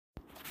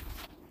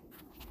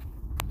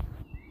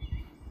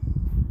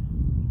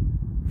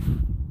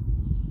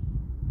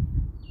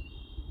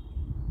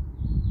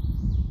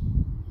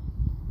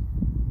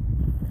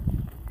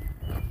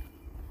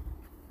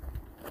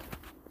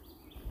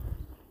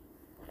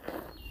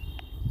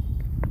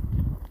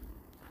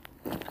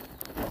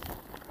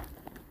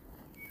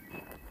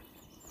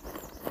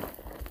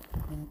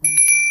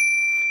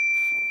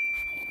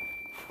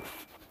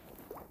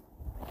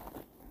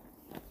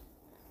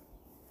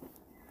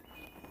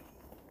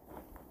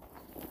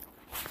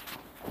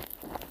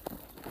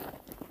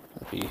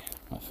be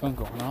my phone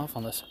going off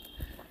on this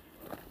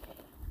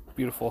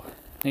beautiful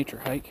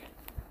nature hike.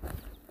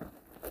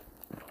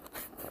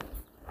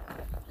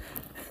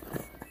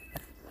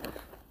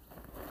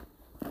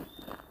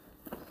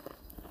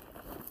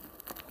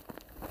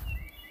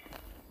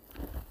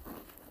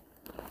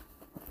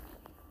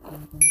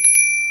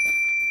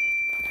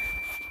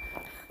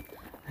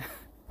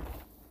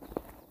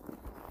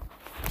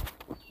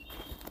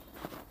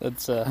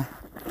 That's,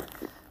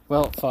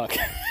 well, fuck.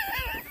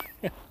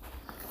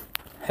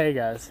 Hey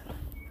guys.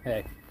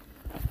 Hey.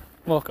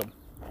 Welcome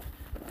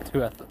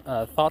to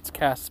a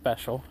ThoughtsCast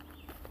special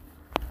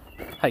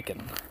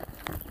hiking.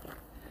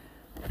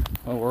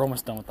 Well, we're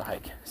almost done with the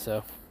hike,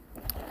 so.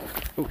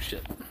 Oh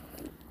shit.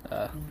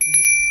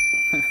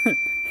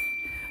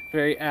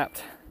 Very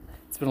apt.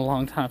 It's been a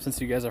long time since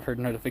you guys have heard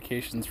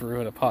notifications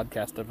ruin a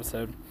podcast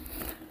episode.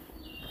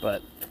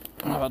 But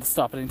I'm not about to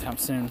stop anytime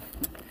soon.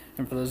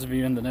 And for those of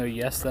you in the know,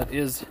 yes, that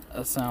is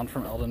a sound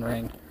from Elden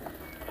Ring.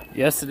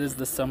 Yes, it is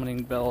the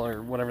summoning bell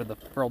or whatever, the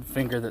furled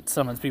finger that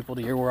summons people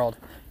to your world.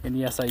 And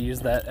yes, I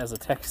use that as a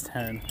text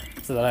tone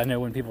so that I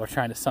know when people are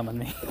trying to summon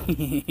me.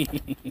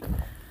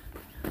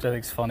 Which I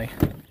think is funny.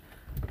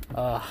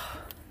 Okay,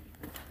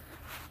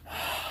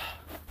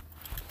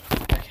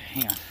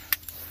 hang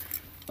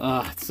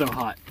on. It's so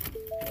hot.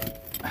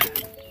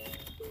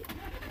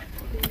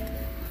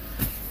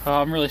 Oh,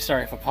 I'm really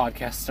sorry if a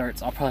podcast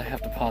starts. I'll probably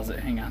have to pause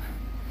it. Hang on.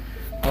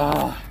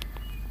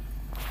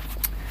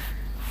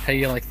 How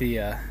you like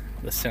the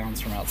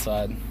sounds from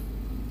outside?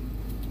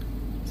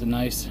 Is it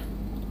nice?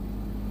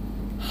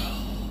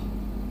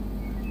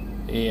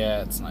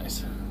 Yeah, it's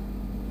nice.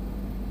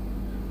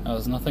 Oh,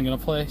 is nothing gonna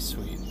play?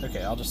 Sweet.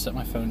 Okay, I'll just set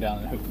my phone down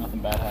and hope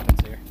nothing bad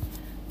happens here.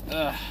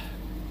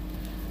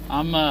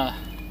 I'm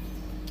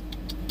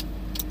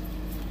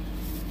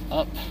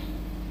up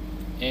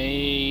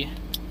a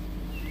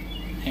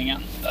hang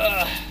on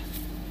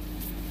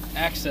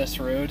access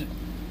road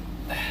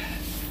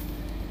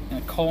in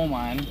a coal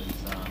mine.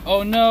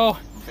 Oh no,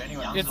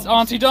 it's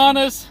Auntie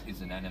Donna's.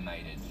 It's an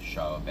animated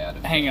show about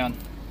it. Hang on.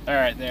 All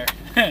right, there.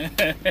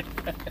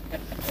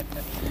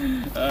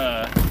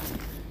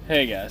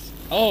 Hey guys.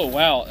 Oh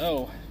wow.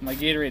 Oh, my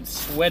Gatorade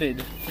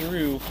sweated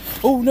through.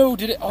 Oh no,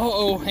 did it?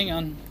 Oh, hang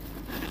on.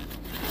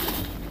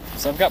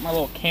 So I've got my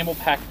little Camel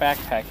Pack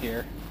backpack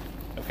here.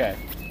 Okay.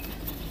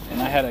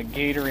 And I had a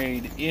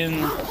Gatorade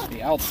in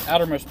the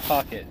outermost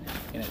pocket,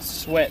 and it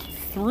sweat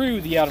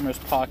through the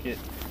outermost pocket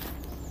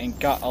and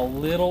got a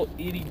little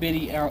itty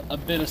bitty a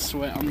bit of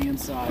sweat on the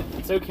inside.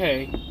 It's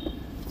okay.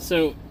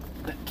 So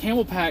the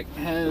Camel Pack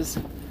has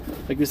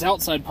like this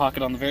outside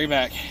pocket on the very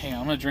back. Hang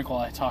on, I'm gonna drink while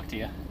I talk to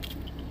you.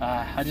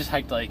 I just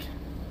hiked like,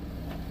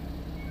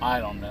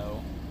 I don't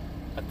know,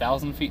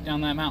 1,000 feet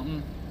down that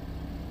mountain,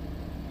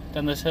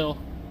 down this hill.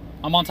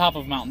 I'm on top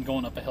of a mountain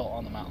going up a hill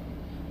on the mountain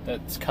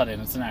that's cut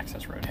in. It's an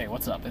access road. Hey,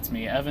 what's up? It's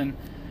me, Evan.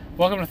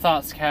 Welcome to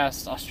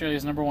ThoughtsCast,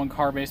 Australia's #1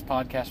 car-based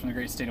podcast from the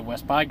great state of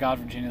West by God,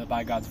 Virginia. The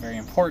by God's very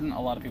important. A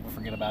lot of people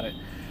forget about it.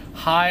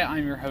 Hi,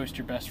 I'm your host,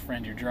 your best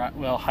friend, your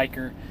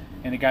hiker,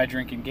 and a guy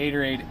drinking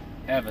Gatorade,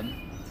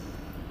 Evan.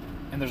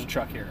 And there's a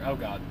truck here. Oh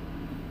God.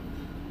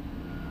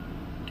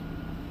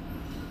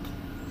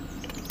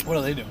 What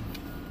are they doing?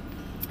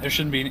 There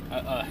shouldn't be any,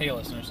 hey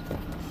listeners.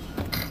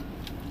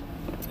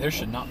 There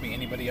should not be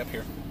anybody up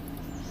here.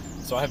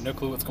 So I have no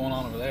clue what's going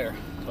on over there.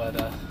 But,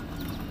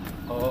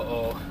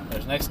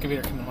 there's an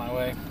excavator coming my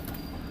way.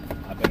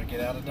 I better get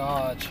out of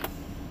Dodge.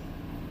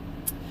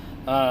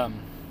 Let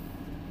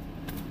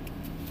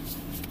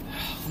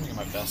me get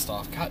my vest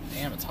off. God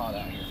damn, it's hot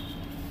out here.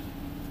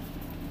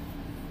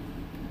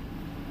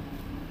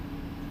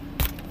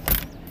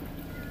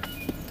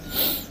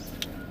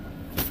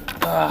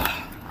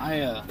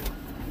 I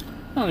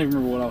don't even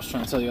remember what I was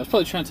trying to tell you. I was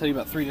probably trying to tell you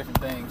about 3 different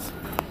things,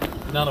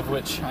 none of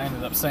which I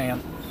ended up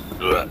saying.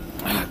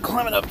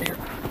 Climbing up here.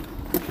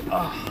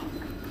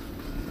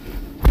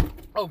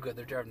 Oh, good,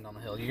 they're driving down the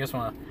hill. You guys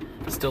want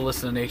to still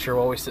listen to nature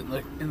while we sit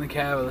in the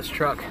cab of this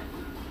truck?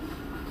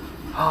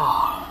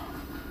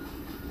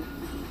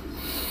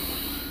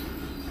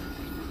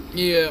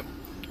 Yeah,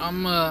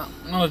 I'm on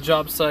a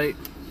job site.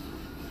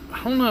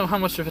 I don't know how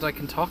much of it I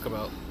can talk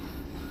about.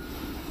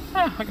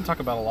 I can talk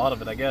about a lot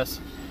of it, I guess.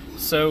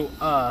 So,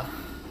 I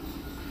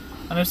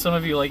know some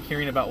of you like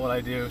hearing about what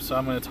I do, so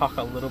I'm going to talk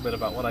a little bit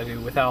about what I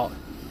do without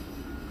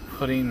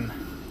putting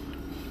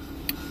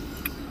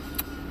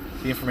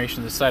the information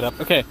to the site up.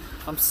 Okay,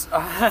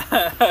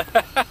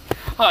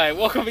 hi,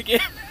 welcome again.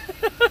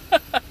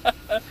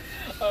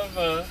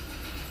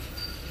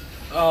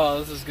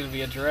 This is going to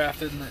be a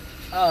draft, isn't it?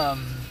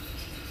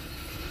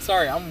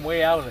 Sorry, I'm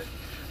way out of it.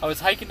 I was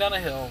hiking down a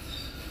hill.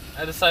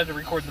 I decided to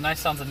record the nice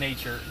sounds of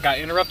nature. Got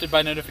interrupted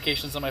by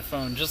notifications on my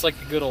phone, just like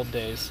the good old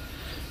days.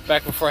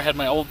 Back before I had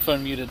my old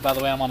phone muted. By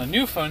the way, I'm on a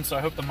new phone, so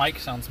I hope the mic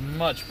sounds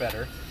much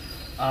better.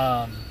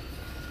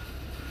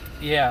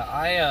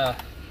 Yeah,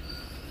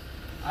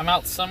 I'm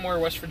out somewhere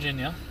West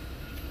Virginia.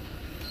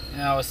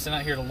 And I was sent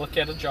out here to look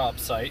at a job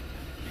site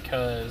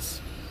because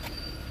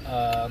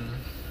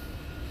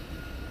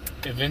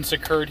events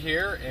occurred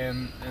here,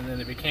 and then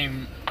it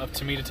became up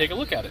to me to take a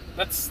look at it.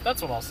 That's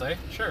what I'll say.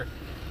 Sure.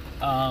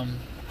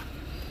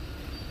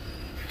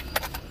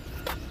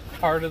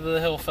 Part of the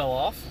hill fell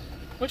off,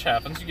 which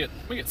happens.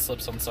 We get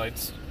slips on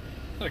sites.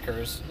 It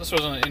occurs. This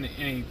wasn't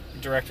any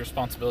direct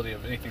responsibility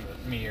of anything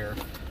that me or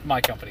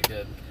my company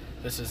did.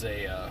 This is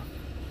it's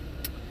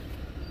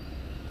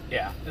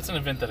an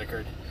event that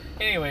occurred.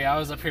 Anyway, I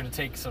was up here to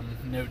take some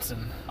notes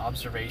and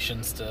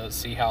observations to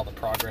see how the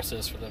progress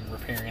is for them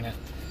repairing it.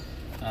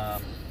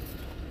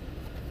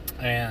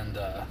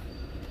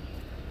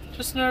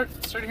 Just started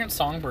hearing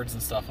songbirds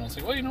and stuff, and I was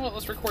like, well, you know what,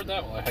 let's record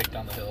that while I hike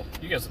down the hill.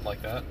 You guys would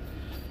like that.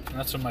 And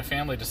that's when my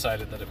family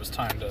decided that it was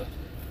time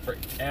for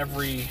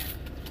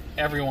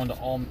everyone to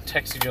all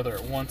text together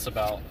at once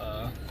about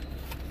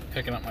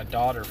picking up my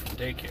daughter from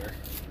daycare.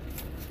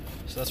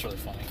 So that's really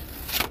funny.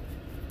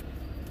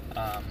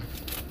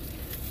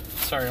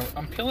 Sorry,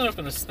 I'm peeling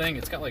open this thing.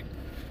 It's got like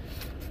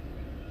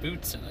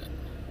boots in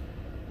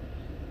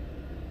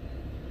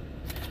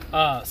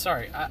it.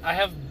 Sorry, I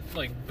have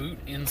like boot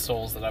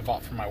insoles that I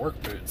bought for my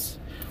work boots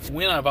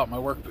when I bought my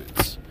work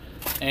boots,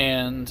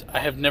 and I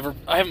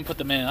haven't put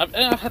them in.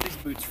 I've had these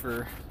boots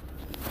for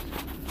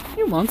a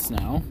few months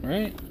now,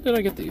 right? When did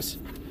I get these?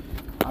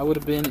 I would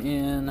have been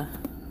in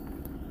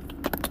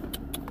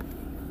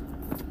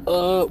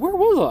where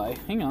was I?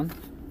 Hang on.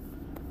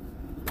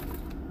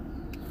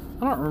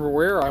 I don't remember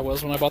where I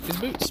was when I bought these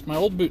boots. My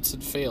old boots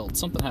had failed.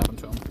 Something happened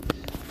to them.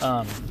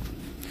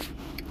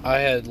 I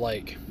had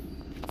like...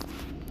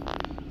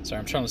 Sorry,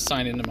 I'm trying to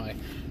sign into my...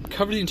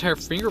 Cover the entire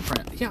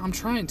fingerprint. Yeah, I'm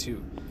trying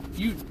to.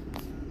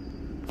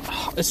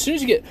 As soon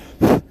as you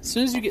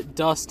get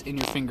dust in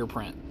your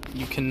fingerprint,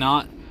 you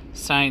cannot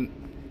sign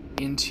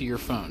into your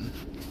phone.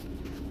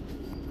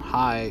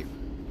 Hi,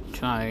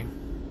 can I...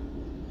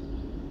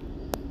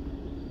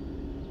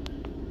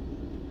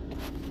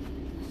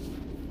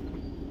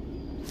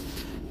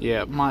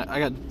 Yeah, I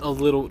got a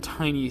little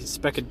tiny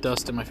speck of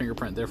dust in my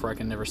fingerprint, therefore I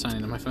can never sign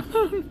into my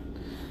phone.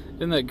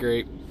 Isn't that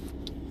great?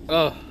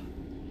 Oh,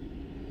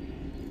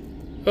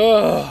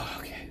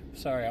 okay.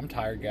 Sorry, I'm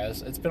tired,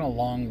 guys. It's been a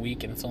long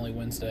week and it's only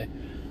Wednesday.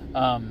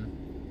 I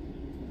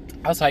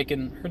was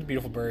hiking, heard the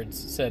beautiful birds,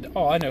 said,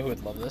 oh, I know who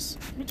would love this.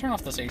 Let me turn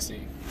off this AC.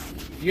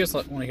 You guys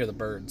want to hear the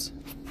birds.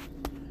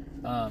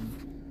 I'm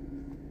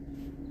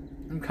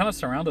kind of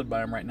surrounded by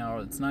them right now.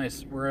 It's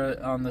nice.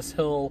 We're on this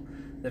hill.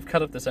 They've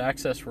cut up this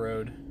access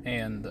road,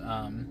 and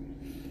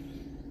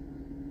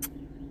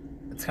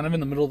it's kind of in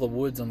the middle of the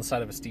woods on the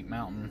side of a steep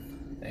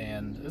mountain,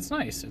 and it's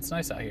nice. It's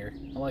nice out here.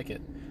 I like it.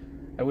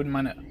 I wouldn't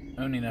mind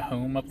owning a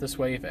home up this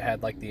way if it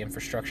had like the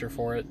infrastructure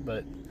for it,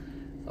 but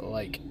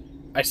like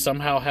I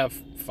somehow have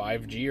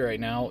 5G right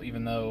now,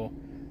 even though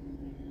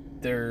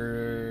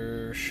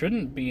there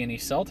shouldn't be any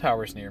cell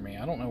towers near me.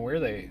 I don't know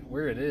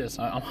where it is.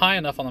 I'm high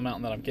enough on the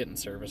mountain that I'm getting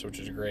service, which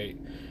is great,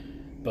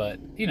 but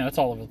you know, it's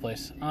all over the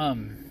place.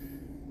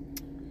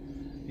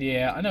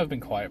 Yeah, I know I've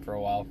been quiet for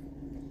a while.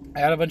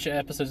 I had a bunch of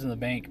episodes in the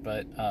bank,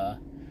 but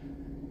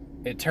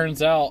it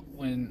turns out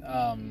when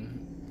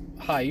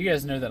hi, you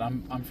guys know that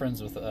I'm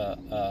friends with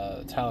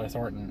Tyler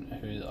Thornton,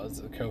 who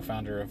is the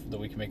co-founder of the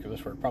We Can Make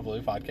This Work Probably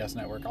podcast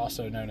network,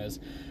 also known as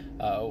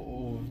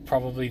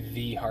probably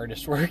the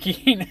hardest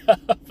working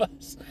of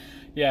us.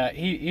 Yeah,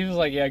 he was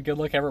like, yeah, good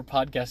luck ever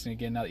podcasting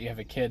again now that you have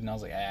a kid. And I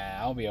was like,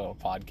 I'll be able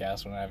to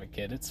podcast when I have a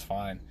kid. It's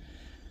fine.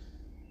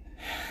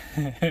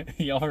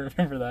 Y'all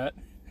remember that?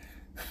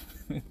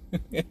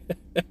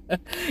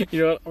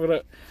 You know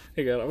what?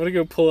 I'm gonna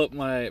go pull up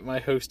my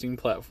hosting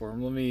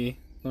platform. Let me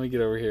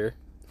get over here.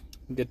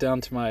 Get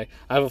down to I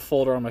have a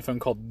folder on my phone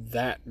called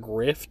That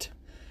Grift.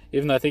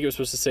 Even though I think it was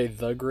supposed to say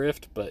The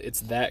Grift, but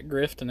it's That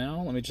Grift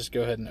now. Let me just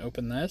go ahead and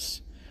open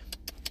this.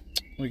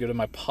 Let me go to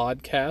my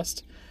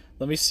podcast.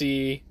 Let me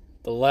see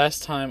the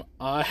last time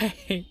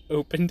I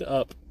opened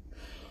up.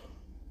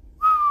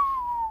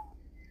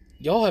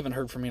 Y'all haven't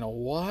heard from me in a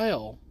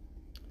while.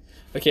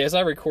 Okay, as I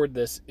record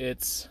this,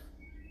 is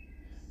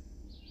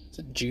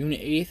it June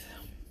 8th?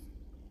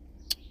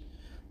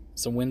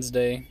 It's a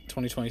Wednesday,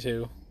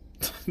 2022.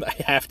 I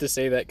have to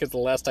say that because the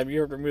last time you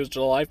heard from me was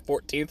July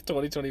 14th,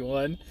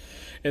 2021.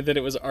 And then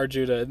it was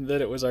Arjuna, and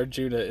then it was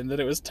Arjuna, and then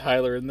it was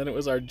Tyler, and then it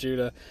was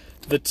Arjuna.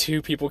 The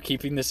two people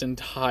keeping this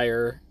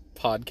entire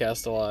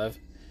podcast alive.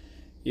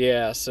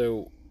 Yeah,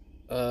 so...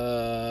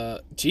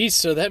 geez,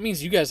 so that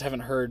means you guys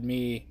haven't heard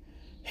me...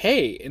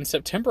 Hey, in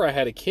September I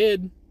had a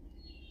kid.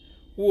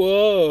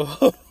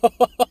 Whoa.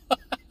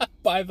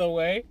 By the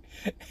way.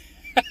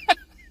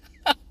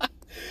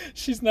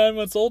 She's 9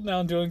 months old now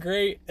and doing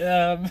great.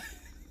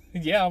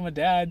 Yeah, I'm a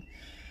dad.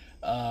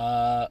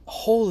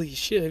 Holy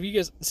shit, have you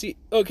guys... See,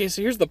 okay,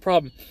 so here's the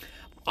problem.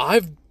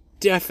 I've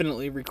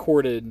definitely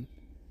recorded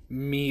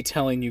me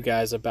telling you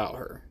guys about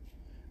her.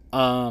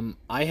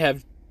 I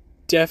have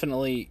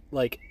definitely,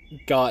 like,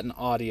 gotten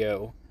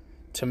audio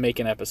to make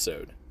an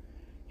episode.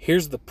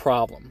 Here's the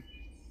problem.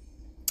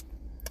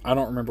 I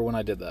don't remember when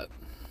I did that.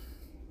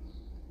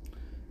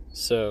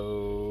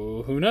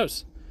 So, who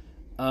knows?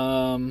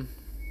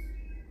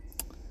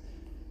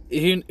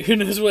 who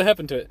knows what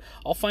happened to it.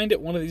 I'll find it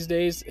one of these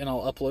days, and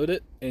I'll upload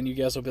it, and you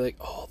guys will be like,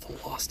 oh,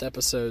 the lost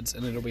episodes,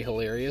 and it'll be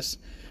hilarious.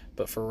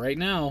 But for right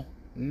now,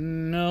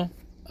 no.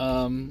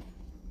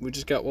 We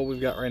just got what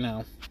we've got right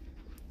now.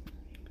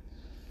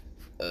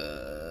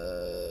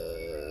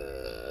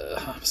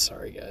 I'm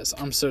sorry, guys.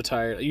 I'm so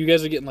tired. You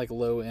guys are getting, like,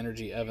 low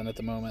energy Evan at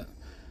the moment.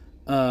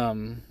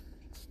 And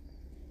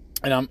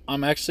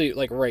I'm actually,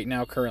 like, right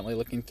now currently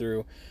looking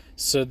through,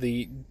 so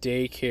the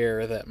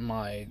daycare that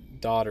my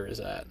daughter is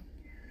at,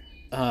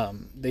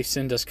 they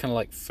send us kind of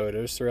like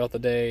photos throughout the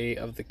day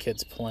of the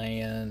kids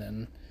playing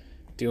and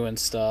doing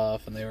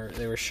stuff, and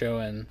they were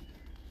showing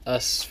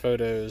us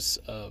photos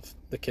of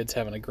the kids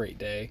having a great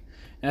day,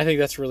 and I think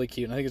that's really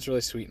cute, and I think it's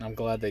really sweet, and I'm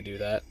glad they do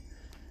that.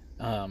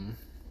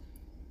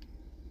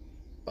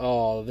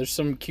 Oh, there's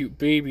some cute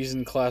babies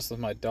in class with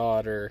my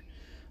daughter.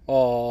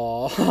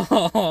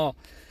 Oh.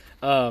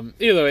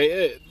 Either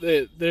way,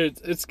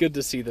 it's good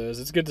to see those.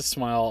 It's good to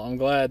smile. I'm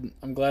glad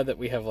that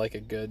we have like a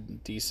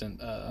good,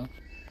 decent.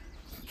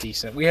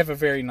 We have a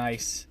very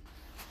nice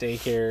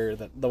daycare,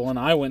 that the one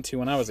I went to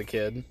when I was a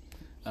kid,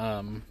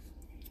 and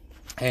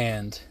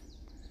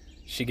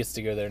she gets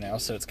to go there now.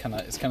 So it's kind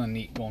of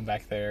neat going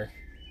back there.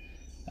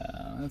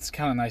 It's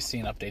kind of nice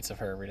seeing updates of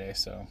her every day.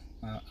 So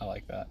I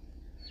like that.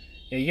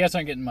 Yeah, you guys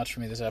aren't getting much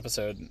from me this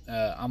episode.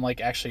 I'm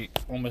like actually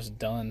almost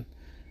done.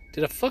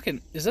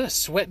 Is that a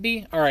sweat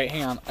bee? Alright,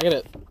 hang on.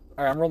 Alright,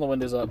 I'm rolling the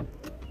windows up.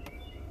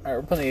 Alright,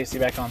 we're putting the AC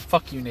back on.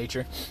 Fuck you,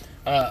 nature.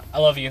 I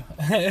love you.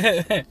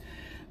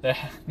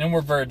 No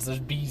more birds. There's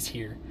bees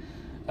here.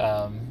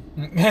 I'm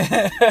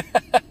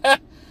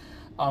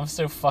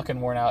so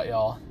fucking worn out,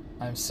 y'all.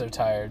 I'm so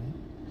tired.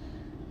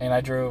 And I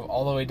drove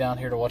all the way down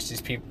here to watch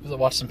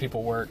some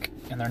people work,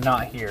 and they're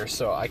not here,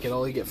 so I can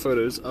only get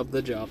photos of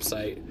the job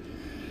site.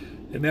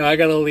 And now I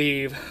gotta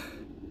leave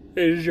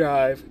and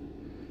drive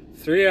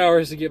 3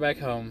 hours to get back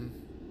home.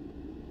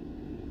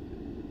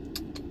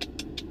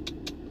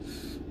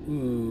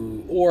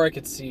 Ooh, or I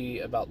could see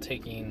about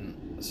taking...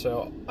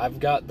 So, I've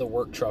got the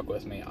work truck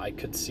with me. I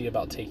could see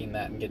about taking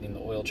that and getting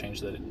the oil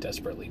change that it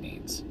desperately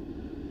needs.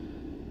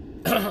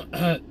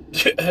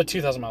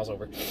 2,000 miles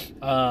over.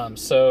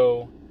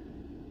 So,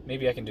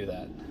 maybe I can do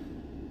that.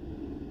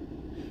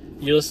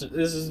 You listen,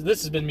 this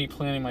has been me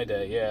planning my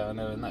day. Yeah, I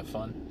know, isn't that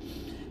fun?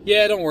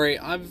 Yeah, don't worry.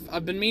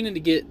 I've been meaning to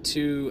get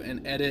to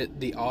and edit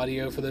the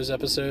audio for those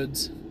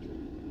episodes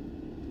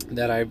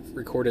that I've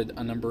recorded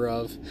a number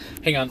of.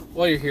 Hang on,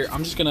 while you're here,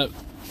 I'm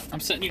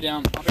setting you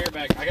down. I'll be right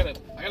back. I gotta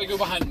go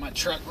behind my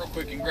truck real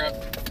quick and grab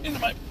into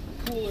my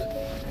cooler.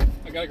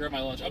 I gotta grab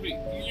my lunch.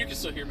 You can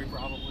still hear me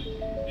probably.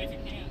 And if you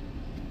can't,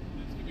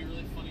 it's gonna be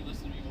really funny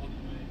listening to me walking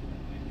away.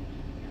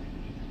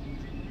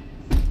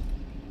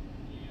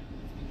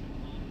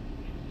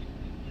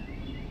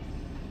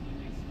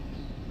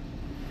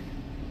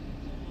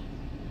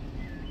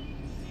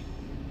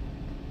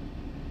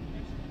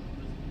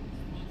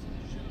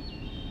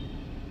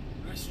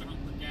 Restaurant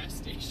or gas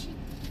station.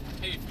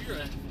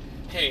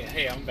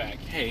 Hey, I'm back.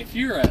 Hey, if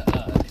you're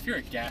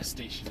a gas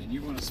station and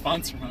you want to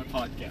sponsor my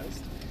podcast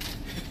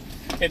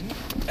and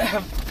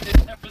have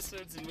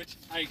episodes in which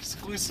I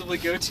exclusively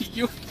go to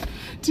your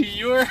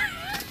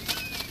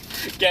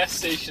gas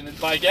station and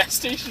buy gas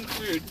station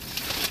food,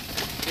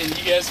 and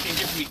you guys can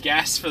give me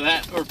gas for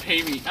that or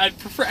pay me. I'd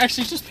prefer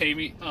actually just pay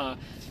me. I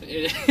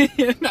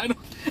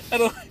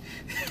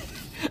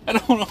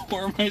don't want to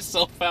whore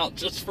myself out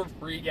just for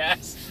free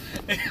gas.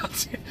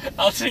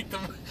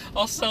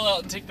 I'll sell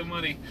out and take the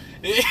money.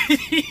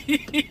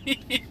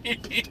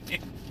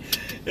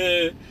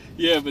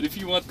 Yeah, but if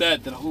you want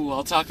that, then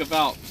I'll talk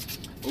about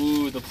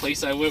the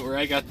place I went where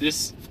I got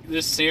this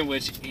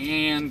sandwich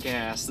and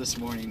gas this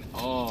morning.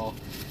 Oh,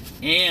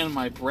 and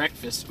my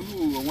breakfast.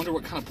 Ooh, I wonder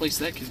what kind of place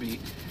that could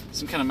be.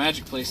 Some kind of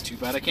magic place. Too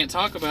bad I can't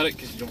talk about it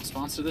because you don't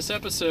sponsor this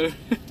episode.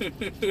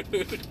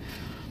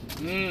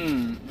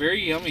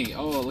 Very yummy.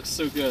 Oh, it looks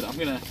so good.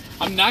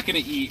 I'm not gonna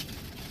eat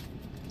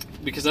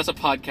because that's a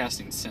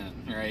podcasting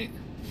sin, right?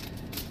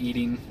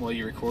 Eating while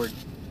you record.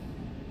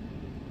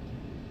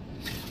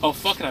 Oh,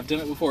 fuck it, I've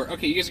done it before.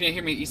 Okay, you guys are gonna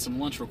hear me eat some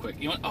lunch real quick.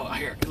 You know what? Oh,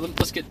 here,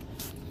 let's get...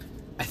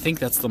 I think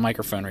that's the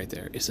microphone right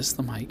there. Is this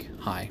the mic?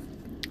 Hi.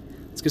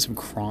 Let's get some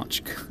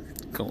crunch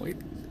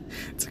going.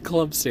 It's a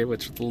club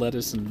sandwich with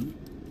lettuce and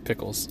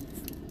pickles,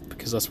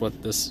 because that's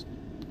what this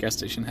gas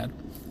station had.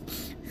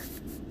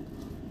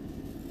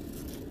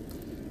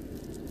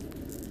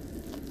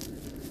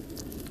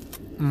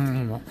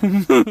 I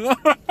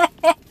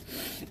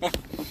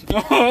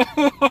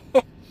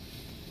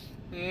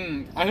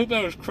hope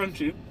that was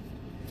crunchy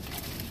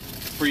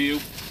for you.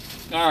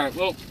 Alright,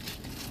 well,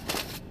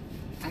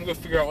 I'm gonna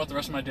figure out what the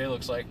rest of my day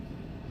looks like.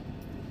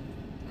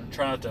 I'm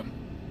trying not to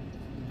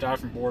die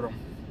from boredom.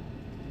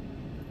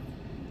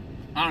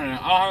 I don't know.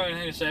 I don't have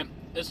anything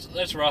to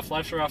say. It's rough.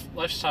 Life's rough.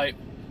 Life's tight.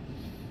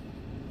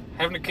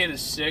 Having a kid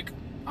is sick.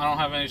 I don't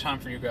have any time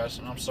for you guys,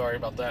 and I'm sorry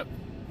about that.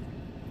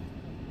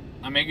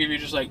 I may give you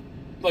just like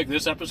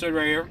this episode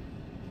right here.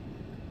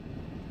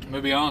 I'm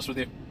gonna be honest with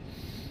you.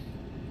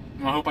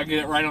 And I hope I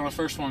get it right on the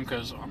first one,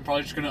 because I'm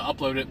probably just gonna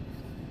upload it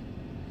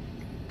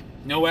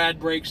No ad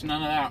breaks,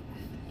 none of that.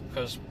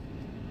 Because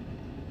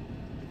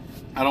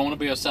I don't want to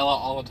be a sellout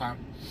all the time.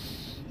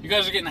 You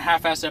guys are getting a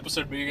half-assed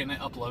episode, but you're getting it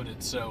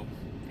uploaded. So,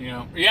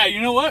 yeah,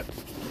 you know what?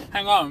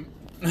 Hang on.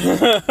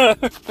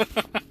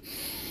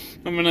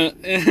 I'm gonna...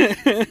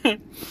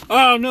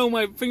 Oh, no,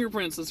 my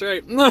fingerprints. That's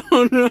right. No,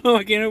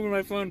 I can't open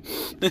my phone.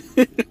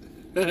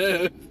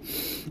 I'm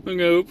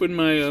gonna open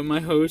my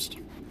host.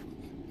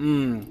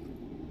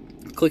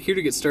 Click here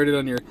to get started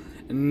on your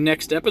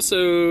next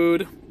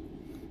episode.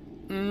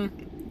 Yeah,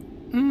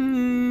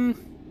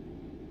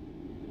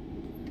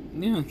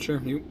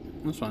 sure.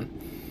 That's fine.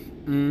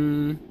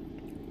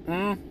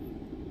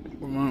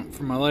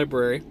 From my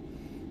library,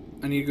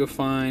 I need to go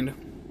find...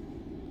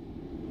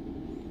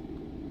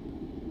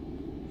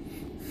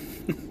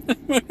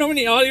 How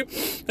many audio?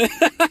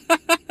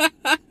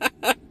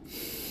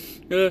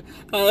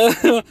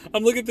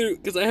 I'm looking through,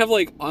 because I have,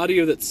 like,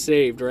 audio that's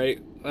saved,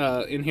 right,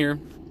 in here.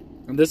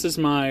 And this is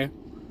my,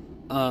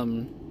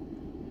 Alright,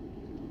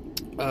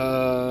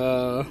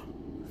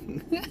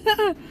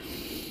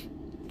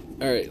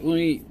 let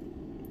me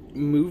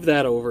move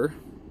that over.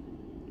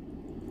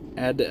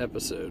 Add to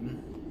episode.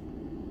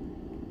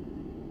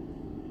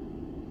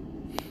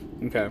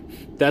 Okay,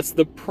 that's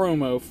the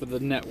promo for the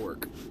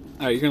network.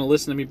 Alright, you're going to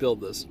listen to me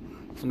build this.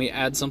 Let me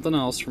add something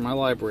else from my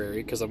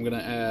library, because I'm going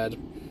to add,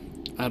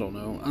 I don't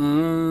know,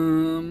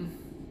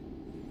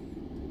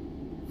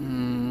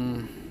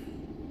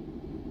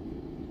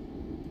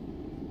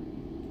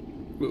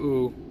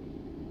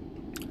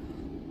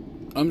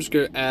 I'm just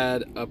going to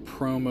add a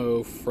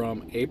promo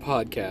from a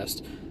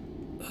podcast.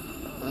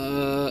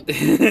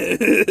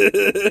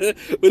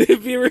 Would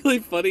it be really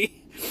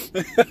funny?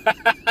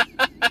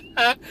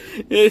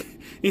 Would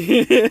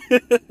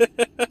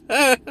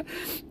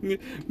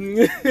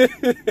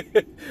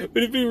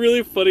it be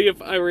really funny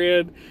if I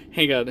ran...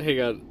 Hang on.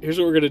 Here's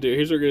what we're going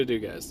to do,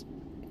 guys.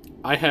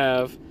 I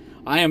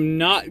am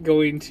not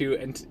going to...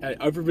 And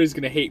everybody's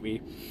going to hate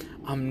me.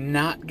 I'm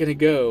not going to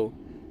go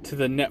to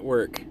the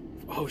network.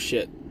 Oh,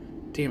 shit.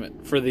 Damn it.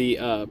 For the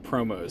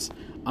promos.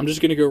 I'm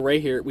just going to go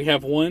right here. We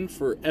have one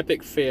for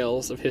Epic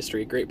Fails of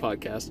History. Great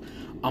podcast.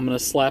 I'm going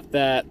to slap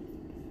that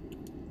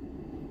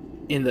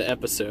in the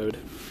episode.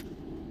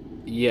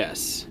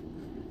 Yes.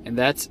 And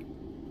that's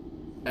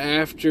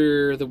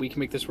after the We Can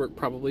Make This Work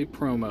probably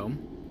promo.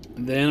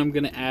 And then I'm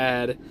going to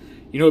add...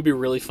 You know what would be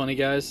really funny,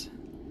 guys?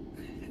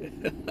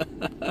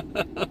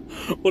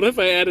 What if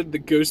I added the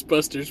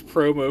Ghostbusters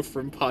promo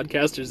from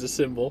Podcasters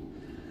Assemble?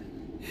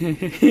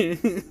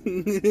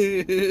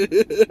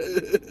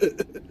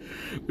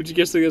 Would you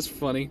guys think that's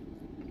funny?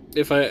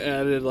 If I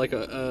added like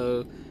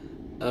a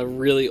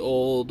really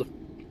old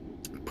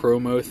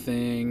promo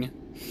thing.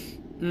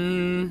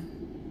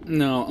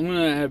 No, I'm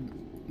gonna add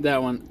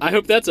that one. I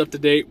hope that's up to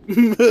date.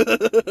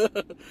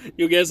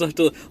 You guys have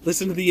to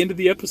listen to the end of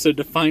the episode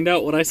to find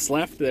out what I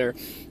slapped there.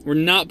 We're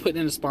not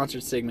putting in a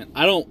sponsored segment.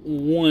 I don't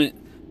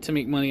want to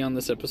make money on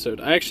this episode.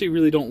 I actually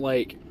really don't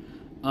like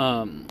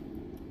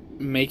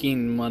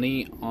making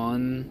money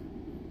on...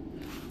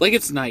 Like,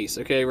 it's nice,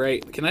 okay,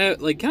 right? Can I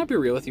be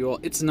real with you all?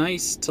 It's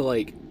nice to,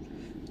 like,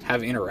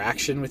 have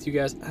interaction with you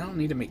guys. I don't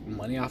need to make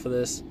money off of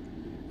this.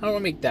 I don't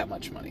want to make that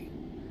much money.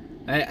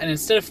 And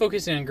instead of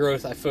focusing on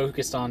growth, I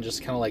focused on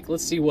just kind of like,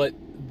 let's see what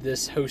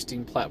this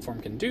hosting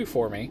platform can do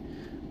for me,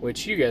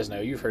 which you guys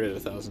know, you've heard it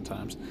 1,000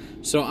 times.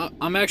 So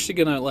I'm actually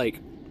going to, like,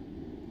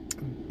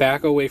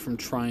 back away from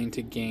trying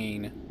to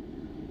gain,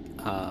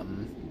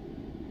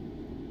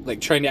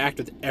 trying to act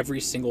with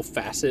every single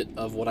facet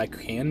of what I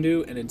can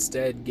do, and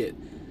instead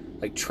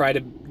try to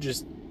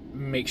just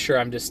make sure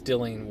I'm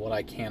distilling what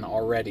I can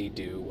already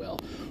do well.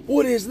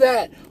 What is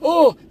that?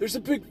 Oh, there's a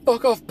big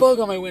fuck-off bug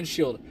on my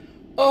windshield.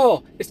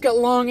 Oh, it's got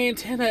long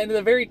antenna, and at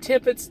the very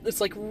tip,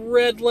 it's like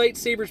red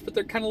lightsabers, but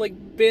they're kind of like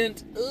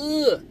bent.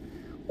 Ugh.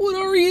 What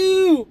are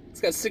you?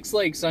 It's got 6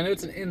 legs, so I know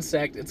it's an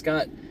insect. It's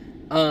got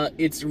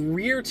its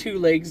rear 2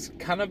 legs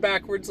kind of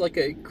backwards like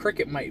a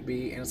cricket might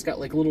be, and it's got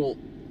like little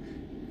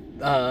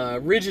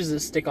ridges that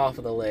stick off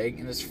of the leg,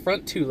 and its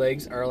front 2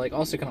 legs are like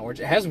also kind of orange.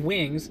 It has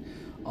wings,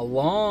 a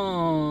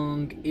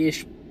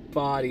long-ish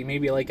body,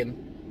 maybe like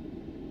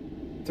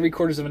an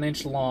 3/4 of an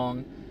inch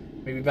long,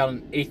 maybe about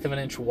an 1/8 of an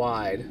inch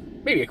wide,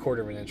 maybe 1/4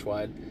 of an inch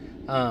wide.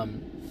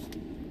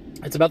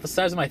 It's about the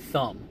size of my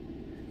thumb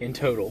in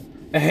total,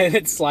 and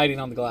it's sliding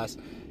on the glass.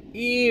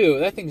 Ew,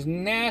 that thing's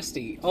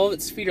nasty. All of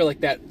its feet are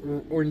like that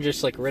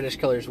orangish, like reddish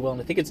color as well,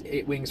 and I think its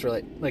wings are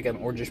like an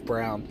orangish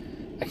brown.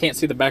 I can't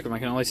see the back of them. I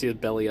can only see the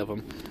belly of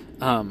them.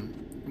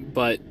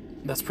 But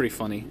that's pretty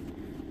funny.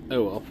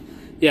 Oh well.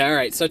 Yeah. All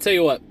right. So I tell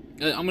you what,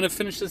 I'm gonna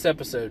finish this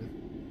episode.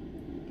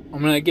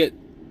 I'm gonna get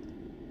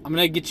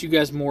you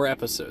guys more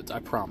episodes. I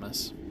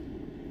promise.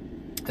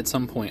 At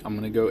some point, I'm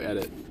gonna go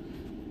edit,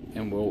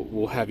 and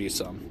we'll have you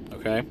some.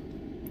 Okay.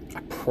 I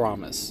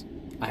promise.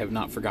 I have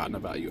not forgotten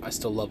about you. I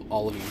still love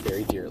all of you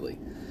very dearly.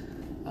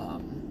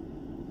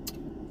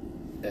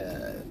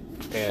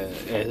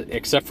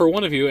 Except for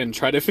one of you, and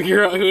try to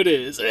figure out who it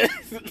is.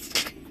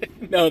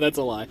 No, that's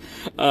a lie.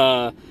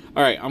 All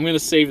All right, I'm going to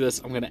save this.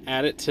 I'm going to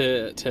add it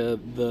to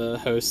the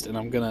host, and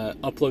I'm going to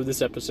upload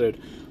this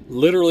episode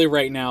literally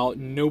right now.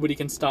 Nobody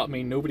can stop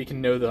me. Nobody can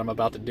know that I'm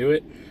about to do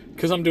it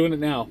because I'm doing it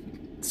now.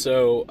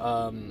 So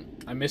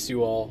I miss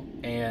you all,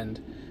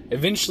 and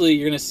eventually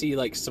you're going to see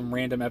like some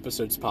random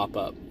episodes pop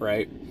up,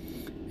 right?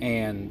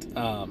 And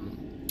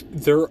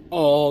they're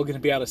all going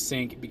to be out of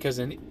sync because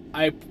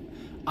I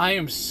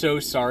am so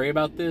sorry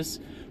about this.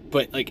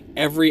 But, like,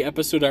 every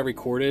episode I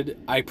recorded,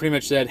 I pretty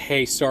much said,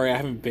 hey, sorry, I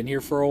haven't been here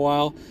for a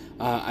while.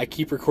 I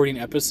keep recording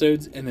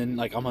episodes, and then,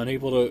 like, I'm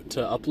unable to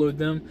upload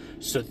them.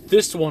 So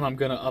this one I'm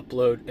going to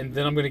upload, and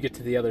then I'm going to get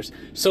to the others.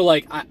 So,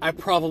 like, I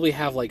probably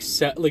have, like,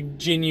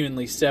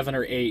 genuinely 7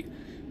 or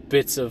 8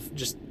 bits of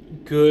just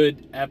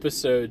good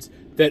episodes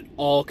that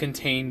all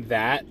contain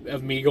that,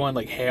 of me going,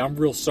 like, hey, I'm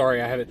real sorry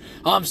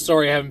I'm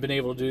sorry I haven't been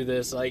able to do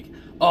this. Like,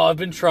 oh, I've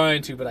been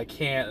trying to, but I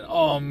can't.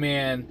 Oh,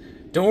 man.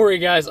 Don't worry,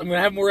 guys. I'm going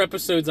to have more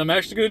episodes. I'm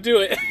actually going to do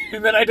it.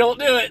 And then I don't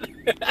do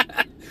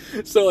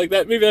it. So, like,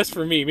 that, maybe that's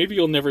for me. Maybe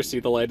you'll never see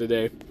the light of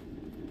day.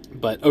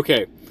 But,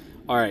 okay.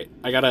 All right.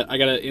 I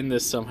gotta end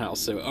this somehow.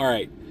 So, all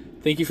right.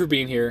 Thank you for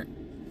being here.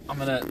 I'm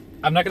not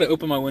going to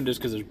open my windows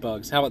because there's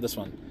bugs. How about this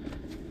one?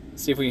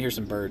 Let's see if we can hear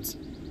some birds.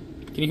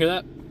 Can you hear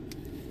that?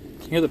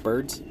 Can you hear the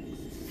birds?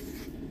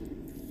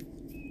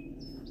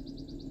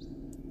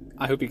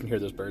 I hope you can hear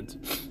those birds.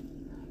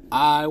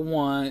 I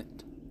want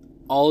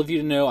all of you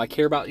to know I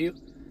care about you.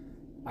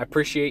 I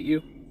appreciate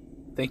you.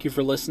 Thank you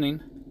for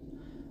listening.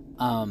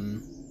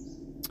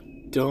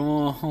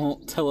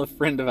 Don't tell a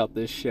friend about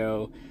this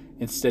show.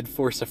 Instead,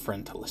 force a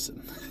friend to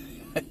listen.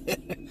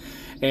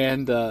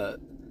 And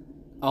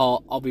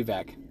I'll be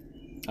back.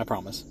 I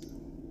promise.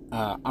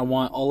 I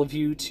want all of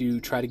you to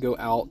try to go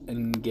out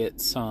and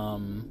get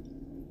some.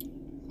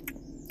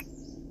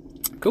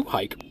 Go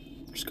hike.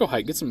 Just go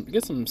hike. Get some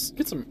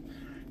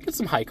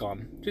hike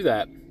on. Do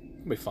that.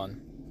 It'll be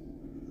fun.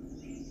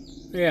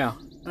 Yeah.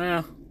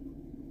 I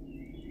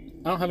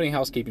don't have any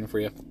housekeeping for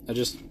you. I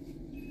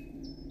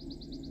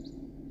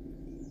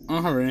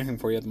don't have anything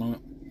for you at the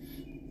moment.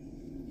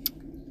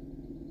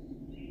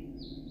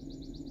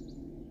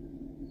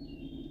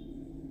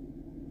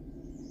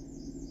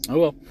 Oh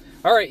well.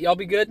 Alright, y'all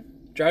be good.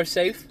 Drive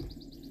safe.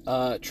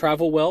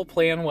 Travel well.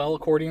 Plan well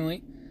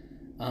accordingly.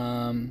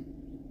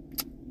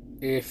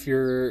 If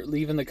you're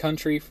leaving the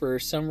country for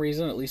some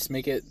reason, at least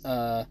make it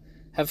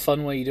have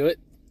fun while you do it.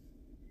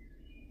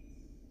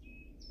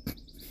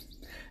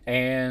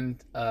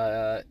 And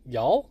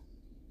y'all,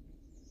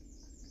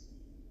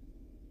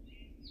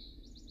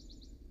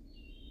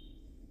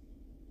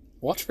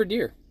 watch for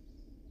deer.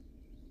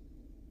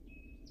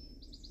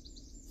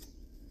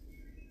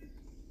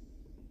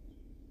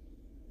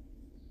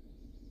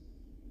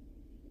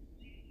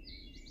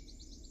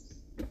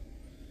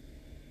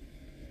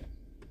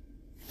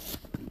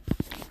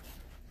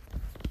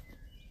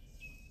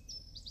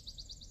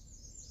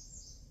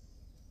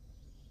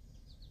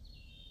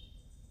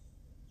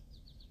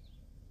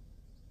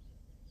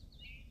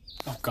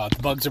 Oh god,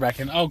 the bugs are back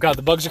in. Oh god,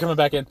 the bugs are coming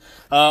back in.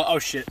 Oh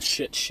shit.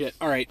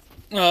 Alright.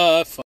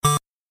 Fuck.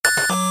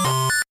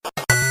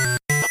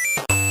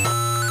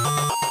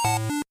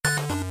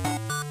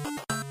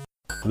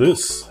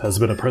 This has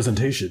been a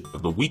presentation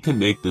of the We Can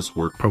Make This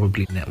Work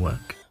Probably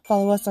Network.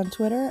 Follow us on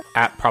Twitter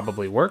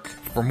 @ProbablyWork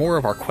for more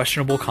of our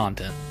questionable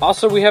content.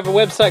 Also, we have a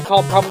website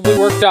called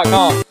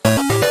probablywork.com.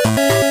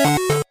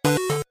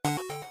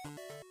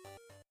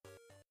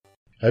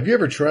 Have you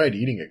ever tried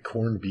eating a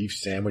corned beef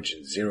sandwich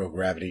in zero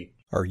gravity?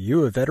 Are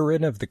you a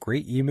veteran of the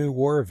Great Emu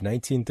War of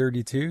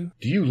 1932?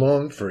 Do you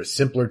long for a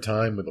simpler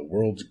time when the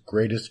world's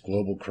greatest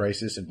global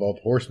crisis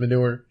involved horse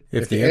manure?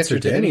 If the answer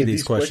to any of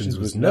these questions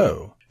was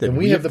no, then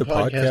we have the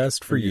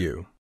podcast for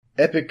you.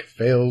 Epic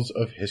Fails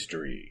of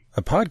History.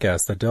 A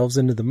podcast that delves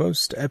into the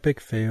most epic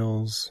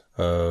fails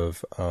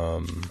of,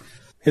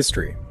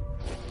 history.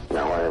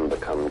 Now I am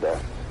become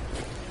death,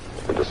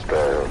 the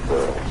destroyer of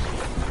worlds.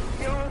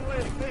 The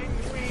only thing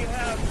we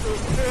have to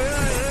fear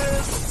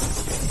is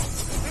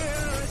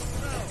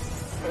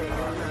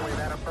we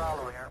had a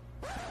problem here.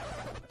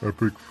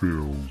 Epic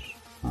fails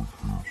of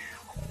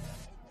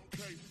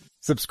history.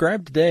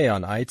 Subscribe today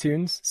on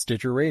iTunes,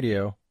 Stitcher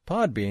Radio,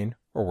 Podbean,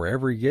 or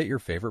wherever you get your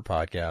favorite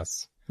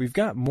podcasts. We've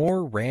got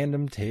more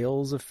random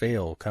tales of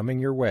fail coming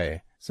your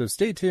way, so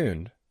stay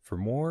tuned for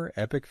more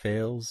epic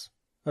fails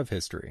of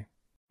history.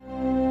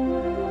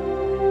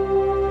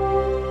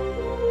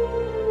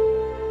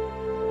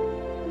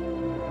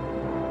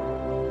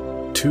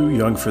 Too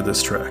Young for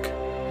This Trek.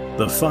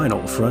 The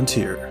Final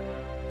Frontier.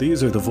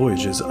 These are the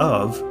voyages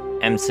of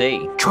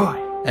MC, Troy,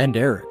 and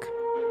Eric.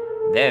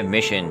 Their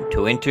mission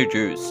to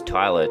introduce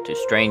Tyler to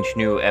strange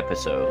new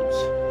episodes.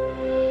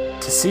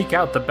 To seek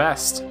out the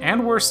best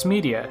and worst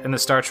media in the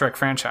Star Trek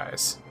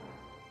franchise.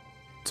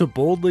 To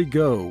boldly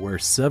go where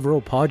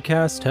several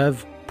podcasts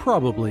have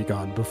probably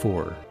gone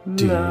before.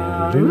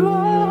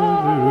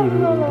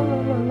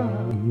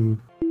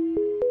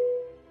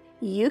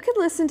 You can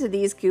listen to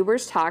these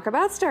goobers talk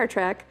about Star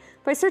Trek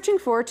by searching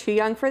for Too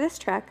Young for This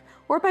Trek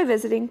or by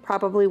visiting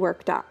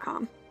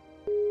probablywork.com.